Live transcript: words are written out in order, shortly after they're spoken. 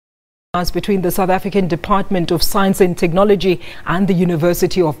Between the South African Department of Science and Technology and the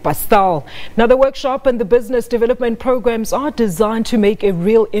University of Basel. Now, the workshop and the business development programs are designed to make a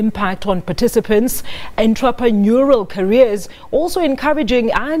real impact on participants' entrepreneurial careers, also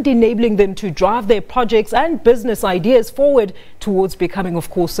encouraging and enabling them to drive their projects and business ideas forward towards becoming, of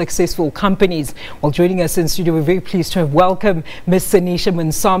course, successful companies. Well, joining us in studio, we're very pleased to have welcomed Ms. Senisha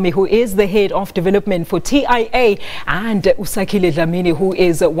Moonsamy, who is the Head of Development for TIA and Sakhile Dhlamini, who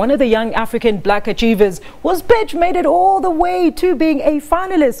is one of the young African black achievers whose pitch made it all the way to being a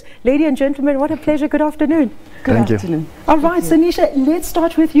finalist. Ladies and gentlemen, what a pleasure. Good afternoon. Good afternoon. All right, Senisha, let's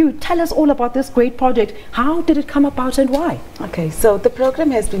start with you. Tell us all about this great project. How did it come about and why? Okay, so the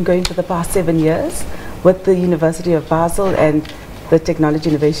program has been going for the past 7 years with the University of Basel and the Technology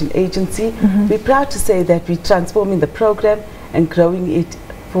Innovation Agency. We're proud to say that we're transforming the program and growing it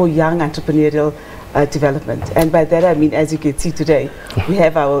for young entrepreneurial development. And by that I mean, as you can see today, we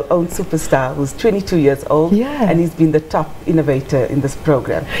have our own superstar who's 22 years old, and he's been the top innovator in this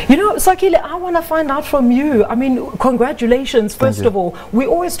program. You know, Sakhile, I want to find out from you. I mean, congratulations, first of all. We're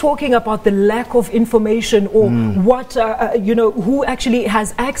always talking about the lack of information or what, you know, who actually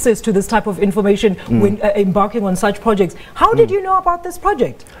has access to this type of information when embarking on such projects. How did you know about this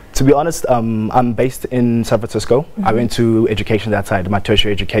project? To be honest, I'm based in San Francisco. I went to education that side, my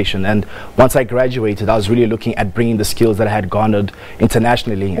tertiary education, and once I graduated, I was really looking at bringing the skills that I had garnered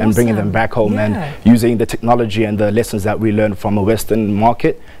internationally and bringing them back home and using the technology and the lessons that we learned from a Western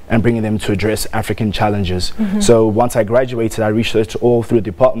market and bringing them to address African challenges. So once I graduated, I researched all through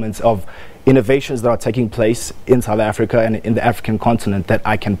departments of innovations that are taking place in South Africa and in the African continent that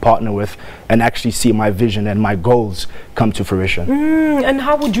I can partner with and actually see my vision and my goals come to fruition. And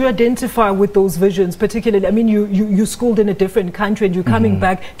how would you identify with those visions, particularly? I mean, you schooled in a different country and you're coming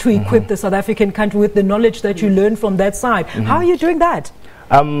back to equip the South African country with the knowledge that you learned from that side. How are you doing that?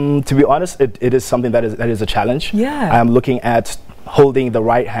 To be honest, it is something that is a challenge. I'm looking at holding the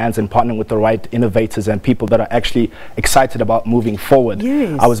right hands and partnering with the right innovators and people that are actually excited about moving forward.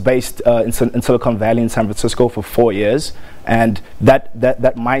 I was based in Silicon Valley in San Francisco for 4 years, and that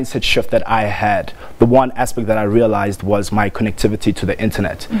mindset shift that I had, the one aspect that I realized was my connectivity to the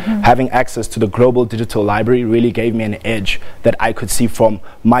internet. Having access to the global digital library really gave me an edge that I could see from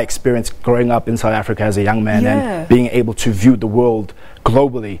my experience growing up in South Africa as a young man and being able to view the world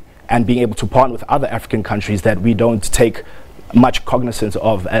globally and being able to partner with other African countries that we don't take much cognizance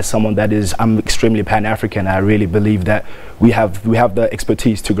of. As someone that is, I'm extremely Pan-African. I really believe that we have the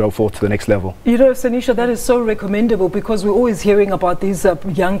expertise to grow forward to the next level. You know, Senisha, that is so recommendable because we're always hearing about these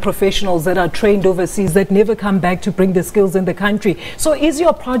young professionals that are trained overseas that never come back to bring the skills in the country. So is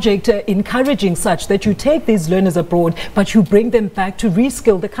your project encouraging such that you take these learners abroad but you bring them back to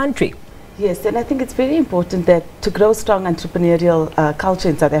reskill the country? Yes, and I think it's very important that to grow strong entrepreneurial culture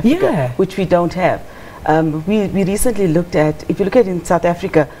in South Africa, which we don't have. We recently looked at, if you look at in South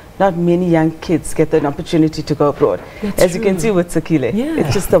Africa, not many young kids get an opportunity to go abroad. As you can see with Sakhile,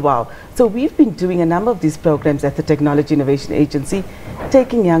 it's just a wow. So we've been doing a number of these programs at the Technology Innovation Agency,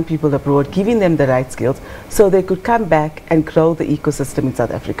 taking young people abroad, giving them the right skills so they could come back and grow the ecosystem in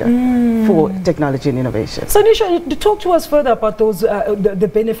South Africa for technology and innovation. So Nisha, talk to us further about those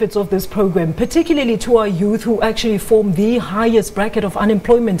the benefits of this program, particularly to our youth who actually form the highest bracket of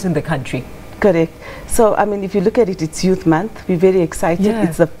unemployment in the country. Correct. So, I mean, if you look at it, it's Youth Month. We're very excited.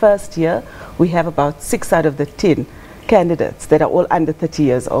 It's the first year. We have about 6 out of the 10 candidates that are all under 30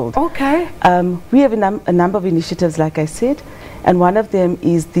 years old. We have a number of initiatives, like I said, and one of them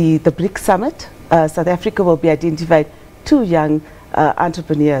is the BRIC Summit. South Africa will be identified 2 young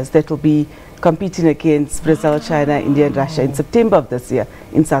entrepreneurs that will be competing against Brazil, China, India and Russia in September of this year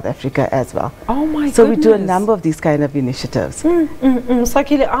in South Africa as well. So we do a number of these kind of initiatives.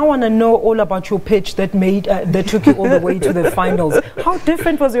 Sakhile, I want to know all about your pitch that took you all the way to the finals. How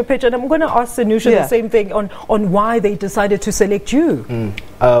different was your pitch? And I'm going to ask Senisha the same thing on why they decided to select you.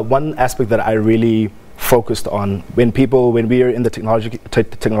 One aspect that I really focused on when we are in the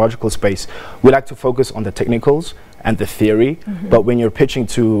technological space, we like to focus on the technicals and the theory, but when you're pitching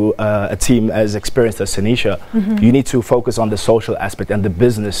to a team as experienced as Senisha, you need to focus on the social aspect and the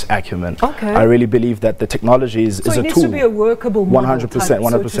business acumen. I really believe that the technology is a tool. So it needs to be a workable model.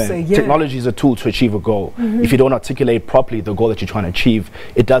 100%. Technology is a tool to achieve a goal. If you don't articulate properly the goal that you're trying to achieve,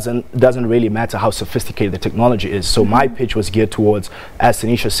 it doesn't really matter how sophisticated the technology is. So my pitch was geared towards, as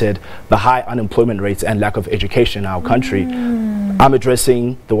Senisha said, the high unemployment rates and lack of education in our country. I'm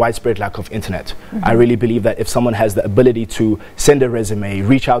addressing the widespread lack of internet. I really believe that if someone has has the ability to send a resume,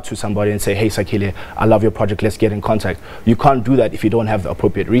 reach out to somebody and say, hey, Sakhile, I love your project, let's get in contact. You can't do that if you don't have the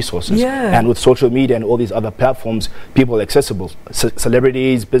appropriate resources. And with social media and all these other platforms, people are accessible.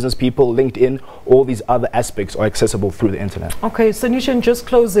 Celebrities, business people, LinkedIn, all these other aspects are accessible through the internet. Okay, Senisha, just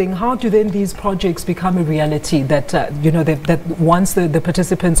closing, how do then these projects become a reality that, you know, that once the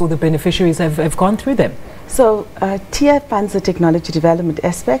participants or the beneficiaries have gone through them? So TIA funds the technology development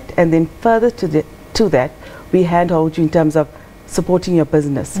aspect, and then further to that, we handhold you in terms of supporting your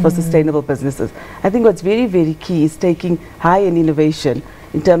business for sustainable businesses. I think what's very, very key is taking high-end innovation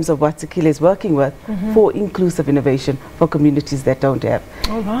in terms of what Sakhile is working with for inclusive innovation for communities that don't have.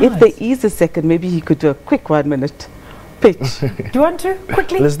 If there is a second, maybe he could do a quick 1-minute pitch. Do you want to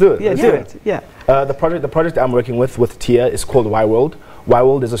quickly? Let's do it. Yeah, Let's do do it. Yeah. The project I'm working with TIA is called YWorld.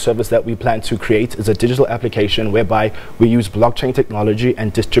 YWorld is a service that we plan to create. It's a digital application whereby we use blockchain technology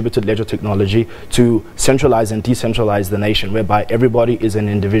and distributed ledger technology to centralize and decentralize the nation, whereby everybody is an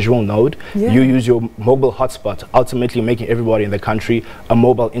individual node. You use your mobile hotspot, ultimately making everybody in the country a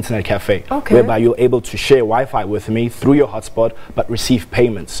mobile internet cafe, whereby you're able to share Wi-Fi with me through your hotspot but receive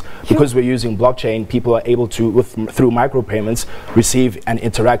payments. Because we're using blockchain, people are able to, through micropayments, receive and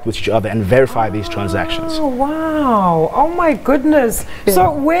interact with each other and verify these transactions. Oh, wow. Oh, my goodness.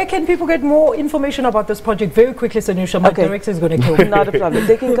 So where can people get more information about this project? Very quickly, Senisha, my director is going to kill me. Not a problem.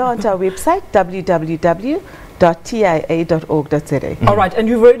 They can go onto our website, www.tia.org.za. All right, and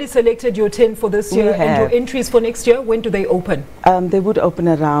you've already selected your 10 for this year, and your entries for next year, when do they open? They would open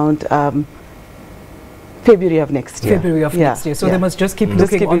around February of next year. February of next year. So they must just keep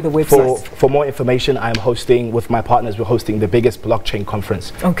looking on the website. For more information, I'm hosting, with my partners, we're hosting the biggest blockchain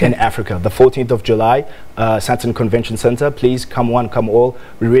conference in Africa. The 14th of July, Sandton Convention Center. Please come one, come all.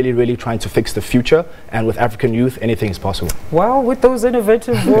 We're really, really trying to fix the future. And with African youth, anything is possible. Wow, with those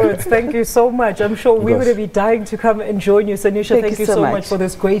innovative words, thank you so much. I'm sure we would be dying to come and join you. Senisha, thank you so much for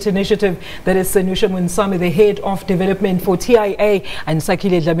this great initiative. That is Senisha Moonsamy, the head of development for TIA and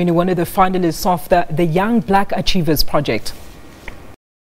Sakhile Dhlamini, one of the finalists of the Young Black Achievers Project.